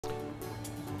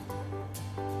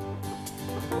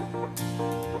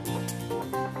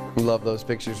Love those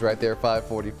pictures right there,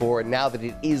 544. And now that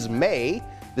it is May,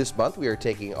 this month we are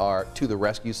taking our To the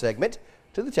Rescue segment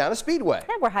to the town of Speedway.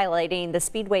 And we're highlighting the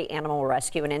Speedway Animal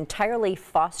Rescue, an entirely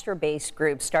foster-based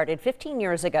group started 15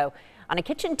 years ago on a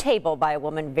kitchen table by a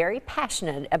woman very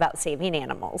passionate about saving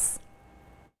animals.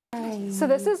 So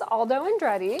this is Aldo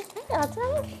Andretti.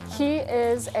 He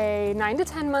is a 9 to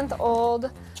 10 month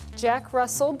old Jack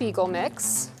Russell Beagle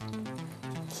mix.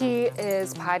 He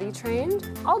is potty trained.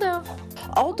 Aldo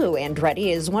Andretti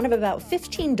is one of about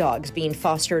 15 dogs being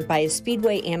fostered by a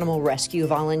Speedway Animal Rescue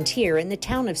volunteer in the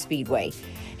town of Speedway.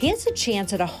 He has a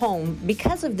chance at a home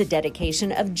because of the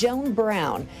dedication of Joan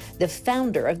Brown, the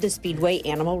founder of the Speedway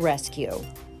Animal Rescue.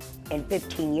 In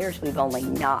 15 years, we've only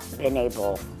not been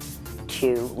able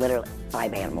to literally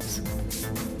 5 animals.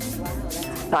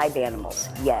 5 animals,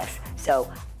 yes.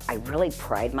 So I really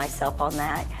pride myself on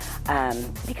that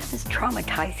because it's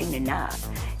traumatizing enough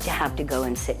to have to go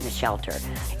and sit in a shelter.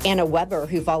 Anna Weber,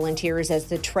 who volunteers as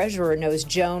the treasurer, knows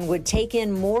Joan would take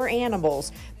in more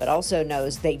animals, but also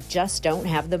knows they just don't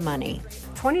have the money.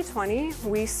 2020,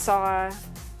 we saw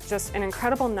just an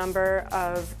incredible number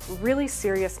of really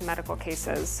serious medical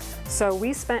cases. So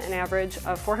we spent an average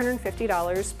of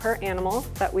 $450 per animal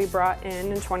that we brought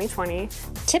in 2020.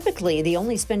 Typically, they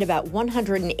only spend about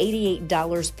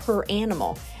 $188 per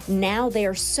animal. Now they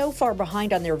are so far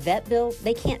behind on their vet bill,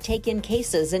 they can't take in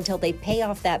cases until they pay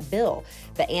off that bill.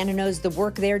 But Anna knows the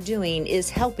work they're doing is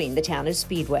helping the town of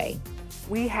Speedway.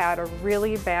 We had a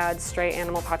really bad stray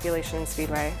animal population in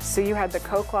Speedway. So you had the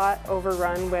Coke lot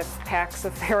overrun with packs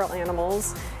of feral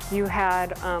animals. You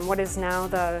had what is now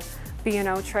the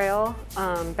B&O Trail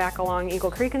back along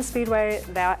Eagle Creek in Speedway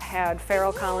that had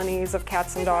feral colonies of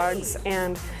cats and dogs,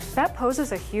 and that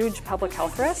poses a huge public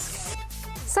health risk.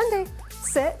 Sunday,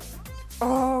 sit.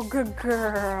 Oh, good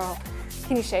girl.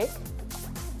 Can you shake?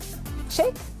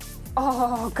 Shake?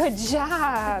 Oh, good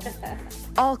job.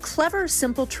 All clever,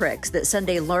 simple tricks that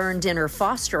Sunday learned in her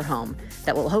foster home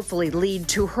that will hopefully lead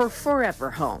to her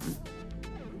forever home.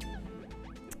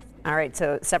 All right,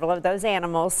 so several of those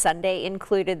animals, Sunday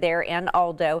included there and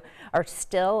Aldo, are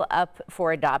still up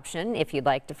for adoption. If you'd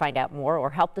like to find out more or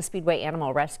help the Speedway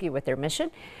Animal Rescue with their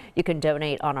mission, you can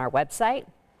donate on our website.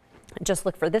 Just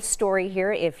look for this story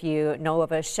here. If you know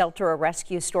of a shelter or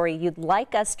rescue story you'd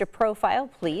like us to profile,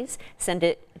 please send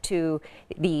it to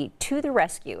the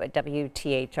rescue at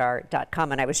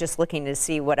WTHR.com. And I was just looking to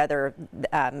see what other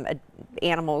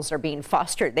animals are being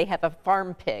fostered. They have a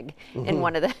farm pig in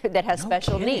one of the that has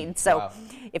special needs. So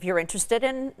if you're interested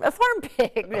in a farm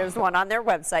pig, there's one on their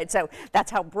website. So that's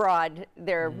how broad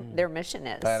their mission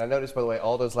is. And I noticed, by the way,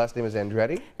 Aldo's last name is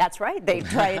Andretti. That's right. They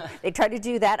try to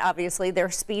do that. Obviously,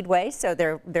 they're Speedway, so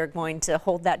they're going to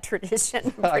hold that tradition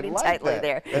pretty tightly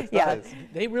there. That's yeah, nice.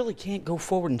 They really can't go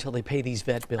forward until they pay these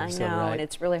vet bills. I know, though, right? and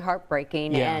it's really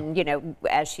heartbreaking. Yeah. And you know,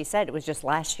 as she said, it was just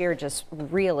last year, just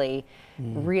really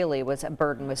was a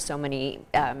burden with so many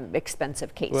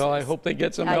expensive cases. Well, I hope they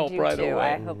get some help right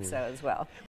away. I hope so as well.